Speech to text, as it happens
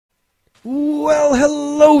Well,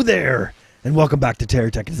 hello there, and welcome back to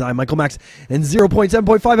TerraTech. It's I, Michael Max, and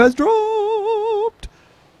 0.7.5 has dropped.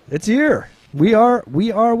 It's here. We are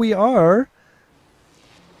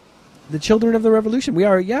the children of the revolution. We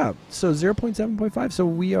are, yeah. So 0.7.5. So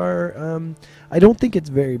we are. I don't think it's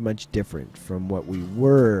very much different from what we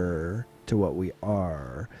were to what we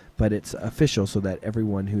are, but it's official, so that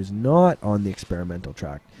everyone who's not on the experimental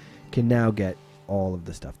track can now get all of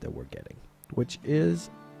the stuff that we're getting, which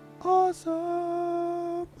is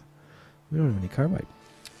awesome. We don't have any carbide,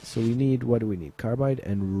 so we need, what do we need? Carbide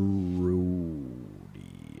and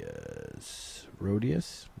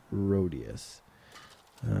rhodius.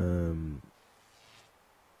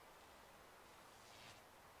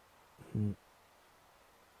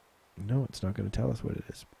 No, it's not going to tell us what it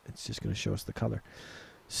is. It's just going to show us the color.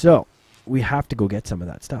 So we have to go get some of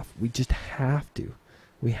that stuff. We just have to.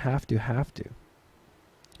 We have to.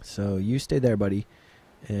 So you stay there, buddy,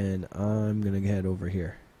 and I'm going to head over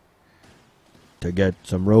here to get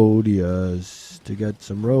some rhodius.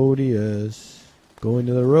 Going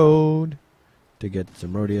to the road to get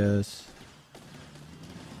some rhodius.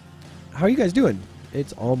 How are you guys doing?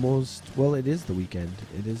 It's almost, well, it is the weekend.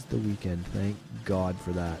 Thank God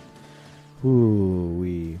for that.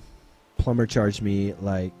 Ooh, plumber charged me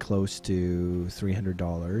like close to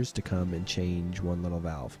 $300 to come and change one little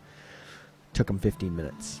valve. Took him 15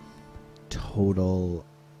 minutes. Total,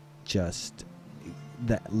 just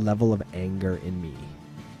that level of anger in me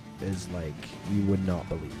is like you would not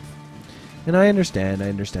believe. And I understand,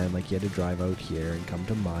 like you had to drive out here and come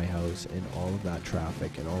to my house and all of that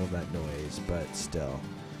traffic and all of that noise, but still,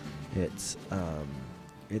 it's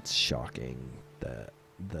shocking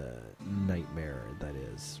the nightmare that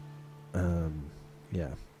is, yeah,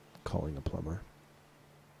 calling a plumber.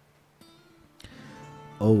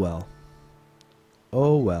 Oh well.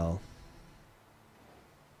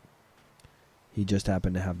 He just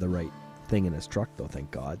happened to have the right thing in his truck, though, thank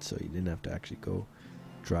God, so he didn't have to actually go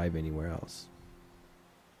drive anywhere else.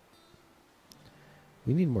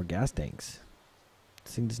 We need more gas tanks.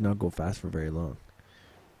 This thing does not go fast for very long.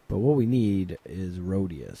 But what we need is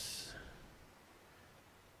rhodius.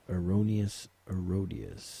 Erroneous. I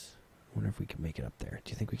wonder if we can make it up there.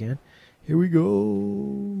 Do you think we can? Here we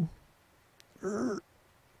go.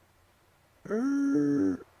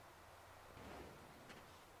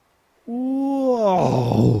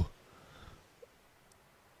 Whoa.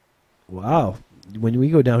 Wow. When we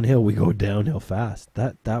go downhill, we go downhill fast.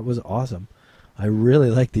 That was awesome. I really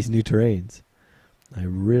like these new terrains. I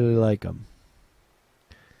really like them.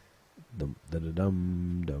 Dum da da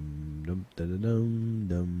dum dum dum da da dum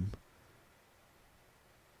dum.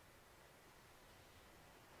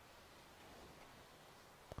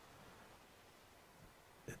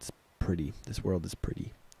 It's pretty. This world is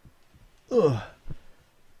pretty. Ugh.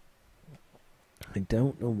 I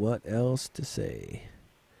don't know what else to say.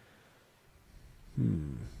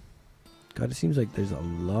 God, it seems like there's a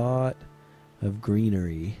lot of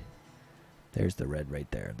greenery. There's the red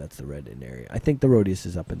right there. That's the red in area. I think the rhodius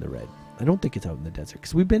is up in the red. I don't think it's out in the desert,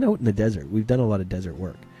 because we've been out in the desert. We've done a lot of desert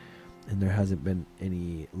work, and there hasn't been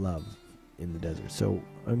any love in the desert. So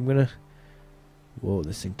I'm going to... Whoa,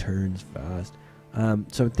 this thing turns fast.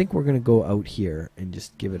 So I think we're going to go out here and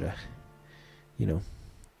just give it a...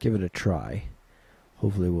 give it a try.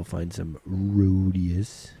 Hopefully we'll find some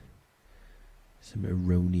rhodius. Some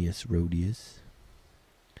erroneous rhodius.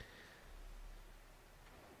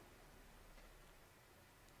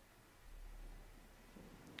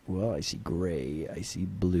 Well, I see gray. I see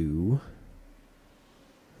blue.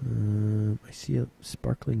 I see a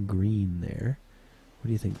sparkling green there. What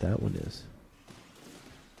do you think that one is?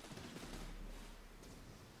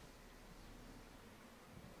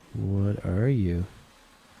 What are you?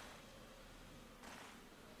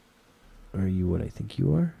 Are you what I think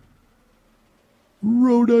you are?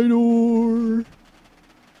 Rhodite ore!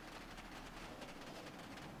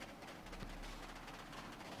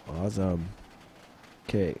 Awesome.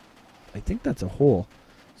 Okay, I think that's a hole.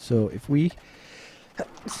 So if we...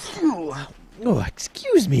 Oh,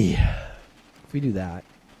 excuse me! If we do that,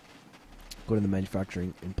 go to the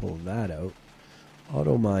manufacturing and pull that out,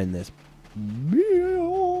 auto mine this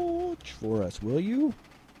bitch for us, will you?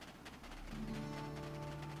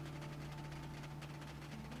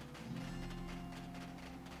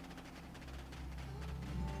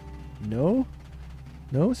 No?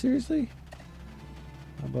 No? Seriously?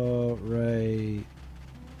 How about right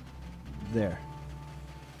there?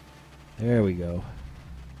 There we go.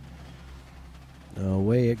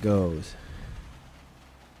 Away it goes.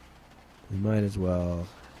 We might as well.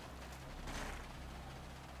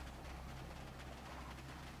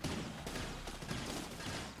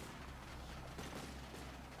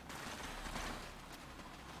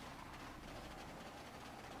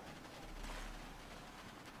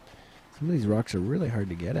 Some of these rocks are really hard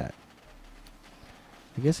to get at.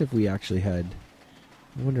 I guess if we actually had...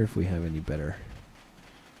 I wonder if we have any better.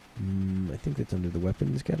 I think that's under the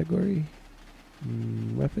weapons category.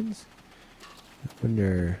 Weapons? I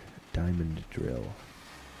wonder... Diamond drill.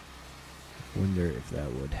 I wonder if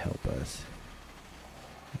that would help us.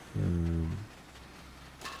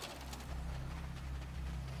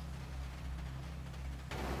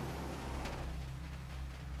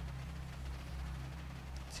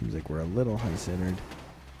 Seems like we're a little high-centered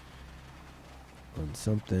on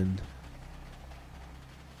something.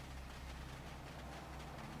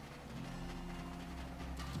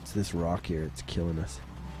 It's this rock here. It's killing us.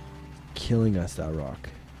 It's killing us, that rock.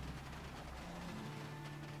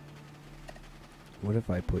 What if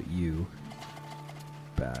I put you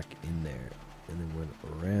back in there and then went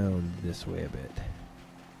around this way a bit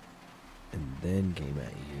and then came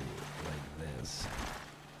at you like this?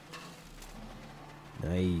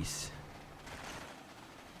 Nice.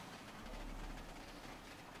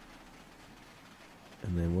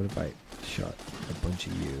 And then what if I shot a bunch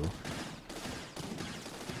of you?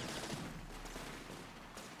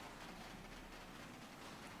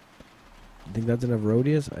 You think that's enough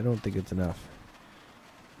radius? I don't think it's enough.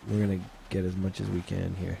 We're gonna get as much as we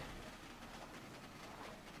can here.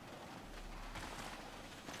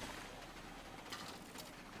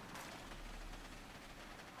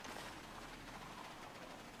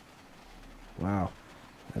 Wow,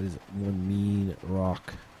 that is one mean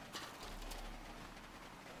rock.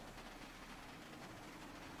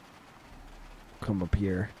 Come up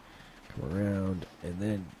here, come around, and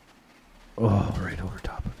then, oh, right over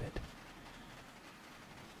top of it.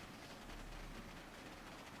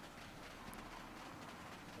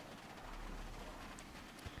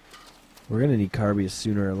 We're going to need carbius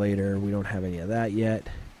sooner or later. We don't have any of that yet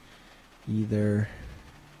either.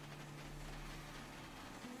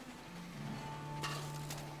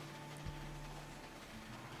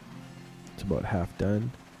 It's about half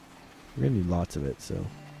done. We're going to need lots of it, so.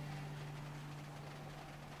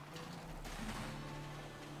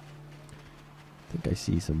 I think I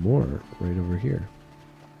see some more right over here.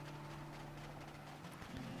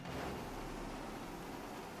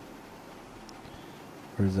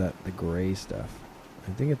 Or is that the gray stuff?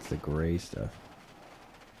 I think it's the gray stuff.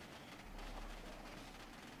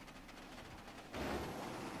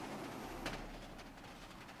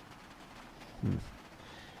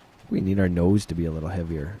 We need our nose to be a little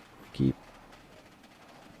heavier.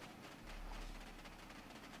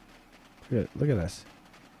 Look at us.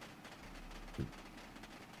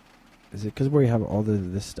 Is it because we have all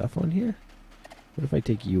this stuff on here? What if I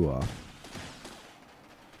take you off?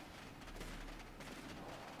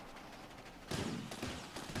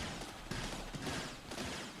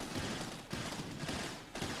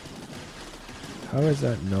 How is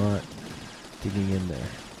that not digging in there?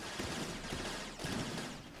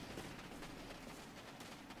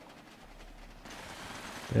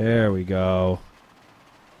 There we go.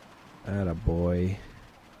 Attaboy.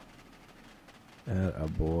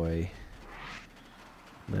 Attaboy.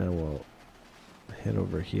 Now we'll head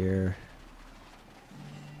over here.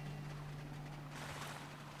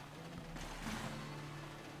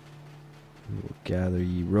 We will gather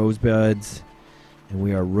ye rosebuds, and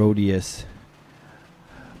we are Rhodius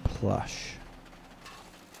plush.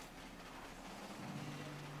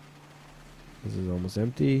 This is almost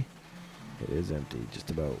empty. It is empty. Just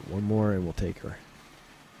about one more and we'll take her.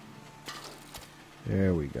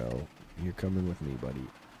 There we go. You're coming with me, buddy.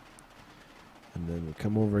 And then we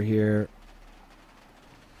come over here.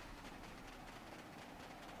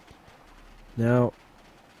 Now,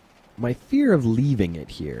 my fear of leaving it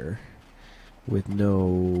here with no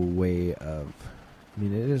way of... I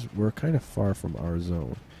mean, we're kind of far from our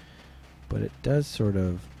zone. But it does sort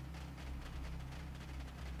of...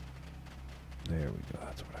 There we go.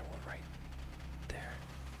 That's what I want right there.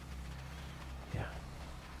 Yeah.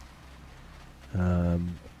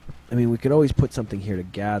 I mean, we could always put something here to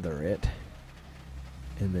gather it.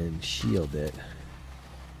 And then shield it.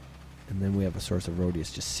 And then we have a source of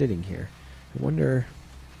Rhodius just sitting here. I wonder...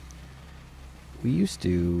 We used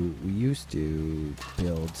to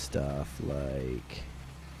build stuff like...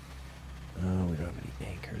 Oh, we don't have any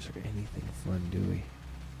anchors or anything fun, do we?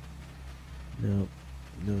 Nope.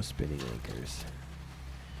 No spinning anchors.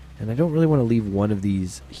 And I don't really want to leave one of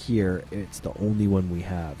these here. It's the only one we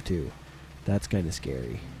have, too. That's kind of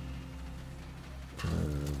scary.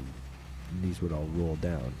 These would all roll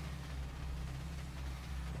down.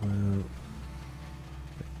 Well,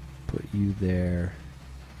 put you there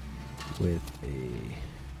with a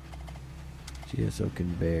GSO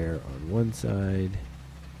conveyor on one side.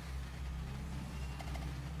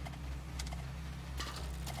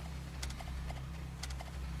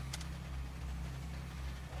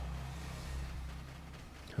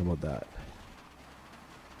 How about that?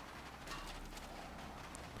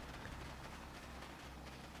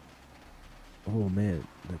 Oh man,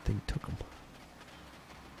 that thing took them.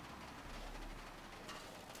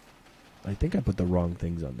 I think I put the wrong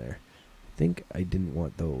things on there. I think I didn't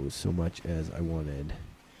want those so much as I wanted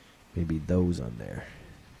maybe those on there.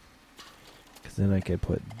 Because then I could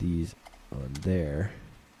put these on there.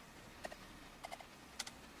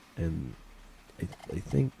 And I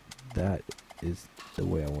think that is the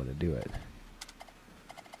way I want to do it.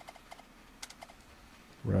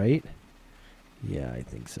 Right? Yeah, I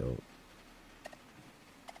think so.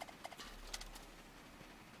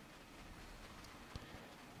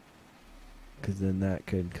 Because then that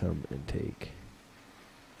could come and take,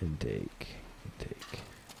 and take, and take.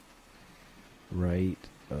 Right?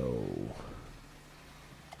 Oh.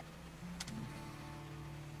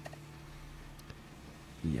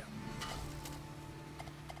 Yeah.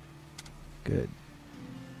 Good.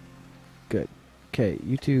 Good. Okay,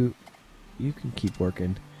 you two, you can keep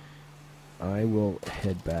working. I will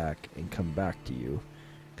head back and come back to you.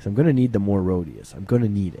 Because I'm going to need the more Rhodius. I'm going to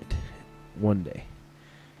need it. One day.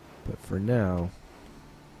 But for now,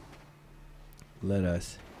 let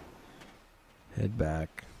us head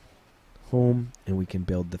back home and we can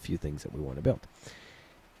build the few things that we want to build.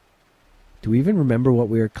 Do we even remember what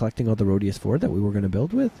we were collecting all the Rhodius for that we were going to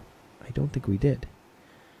build with? I don't think we did.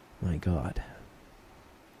 My God.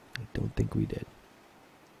 I don't think we did.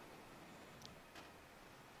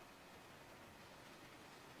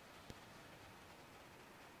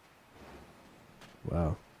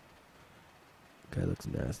 Wow. Guy looks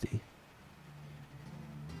nasty.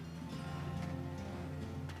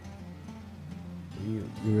 You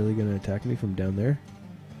really gonna attack me from down there?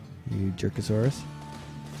 You Jerkosaurus?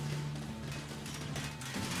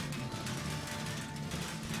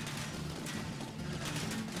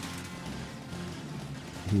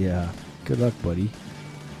 Yeah. Good luck, buddy.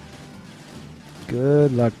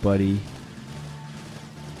 Good luck, buddy.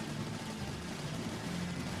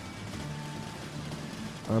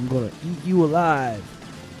 I'm gonna eat you alive.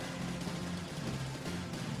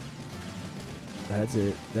 That's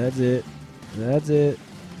it. That's it. That's it.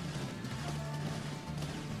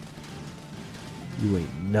 You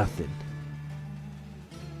ain't nothing.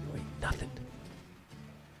 You ain't nothing.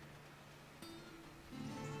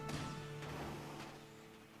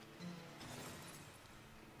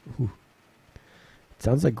 Ooh. It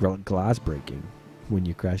sounds like glass breaking when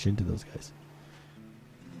you crash into those guys.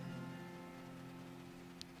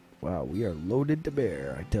 Wow, we are loaded to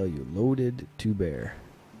bear. I tell you, loaded to bear.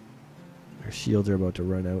 Our shields are about to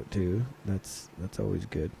run out too. That's always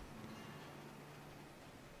good.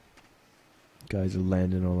 Guys are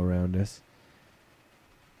landing all around us.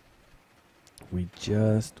 We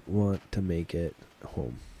just want to make it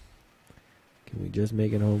home. Can we just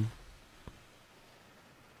make it home?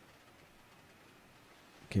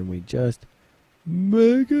 Can we just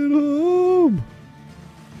make it home?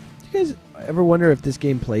 Do you guys ever wonder if this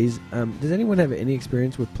game plays? Does anyone have any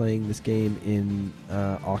experience with playing this game in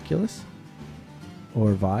Oculus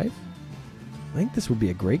or Vive? I think this would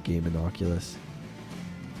be a great game in Oculus.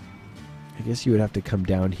 I guess you would have to come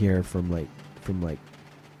down here from like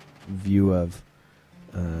view of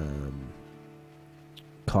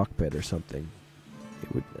cockpit or something.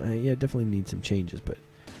 It would yeah, definitely need some changes, but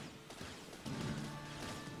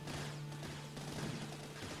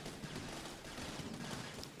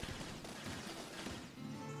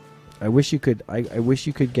I wish you could. I wish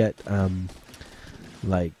you could get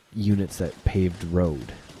like units that paved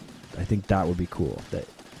road. I think that would be cool. That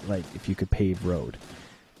like if you could pave road.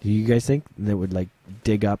 Do you guys think that would like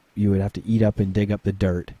dig up? You would have to eat up and dig up the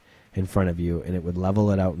dirt in front of you, and it would level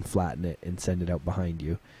it out and flatten it and send it out behind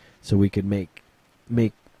you, so we could make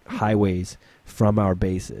highways from our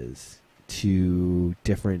bases to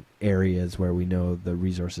different areas where we know the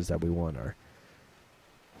resources that we want are.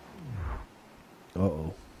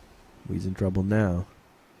 Uh-oh. He's in trouble now.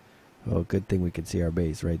 Oh, good thing we can see our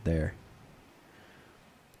base right there.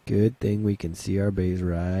 Good thing we can see our base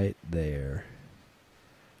right there.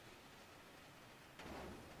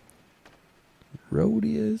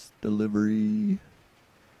 Rhodius delivery.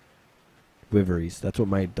 Wiveries. That's what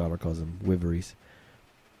my daughter calls them. Wiveries.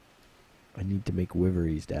 I need to make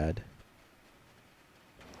wiveries, Dad.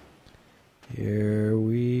 Here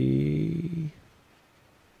we...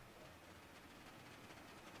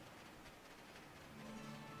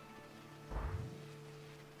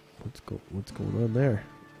 What's going on there?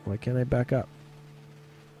 Why can't I back up?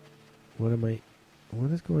 What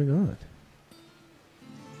is going on?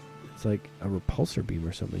 It's like a repulsor beam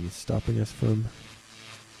or something. It's stopping us from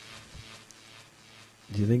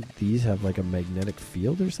Do you think these have like a magnetic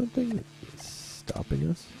field or something that's stopping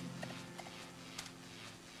us?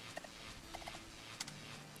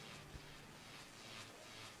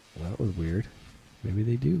 Well, that was weird. Maybe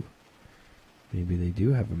they do. Maybe they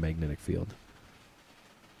do have a magnetic field.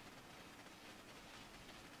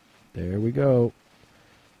 There we go.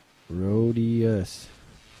 Rodius.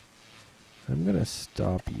 I'm going to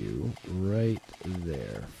stop you right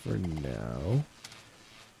there for now.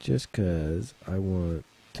 Just because I want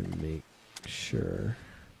to make sure.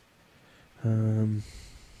 I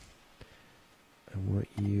want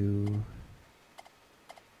you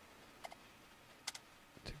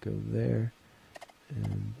to go there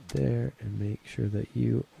and make sure that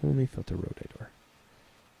you only filter rotator.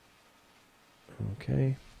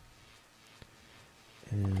 Okay.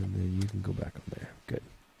 And then you can go back on there. Good.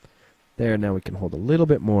 There, now we can hold a little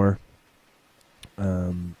bit more.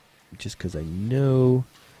 Just because I know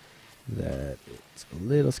that it's a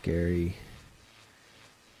little scary.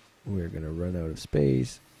 We're going to run out of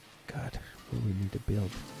space. God, what do we need to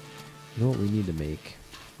build? You know what we need to make?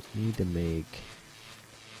 We need to make...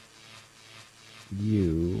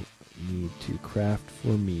 You need to craft for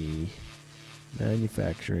me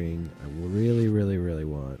manufacturing. I really, really, really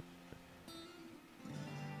want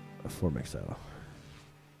a Formex saddle.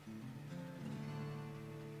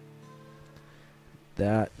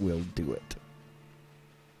 That will do it.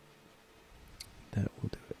 That will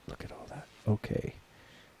do it. Look at all that. Okay.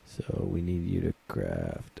 So we need you to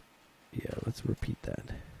craft. Yeah, let's repeat that.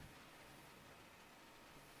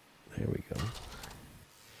 There we go.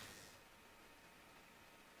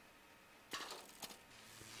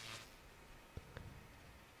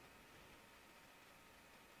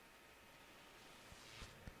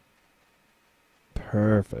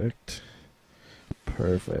 Perfect.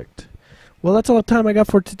 Perfect. Well, that's all the time I got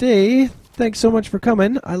for today. Thanks so much for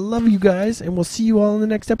coming. I love you guys, and we'll see you all in the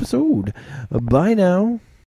next episode. Bye now.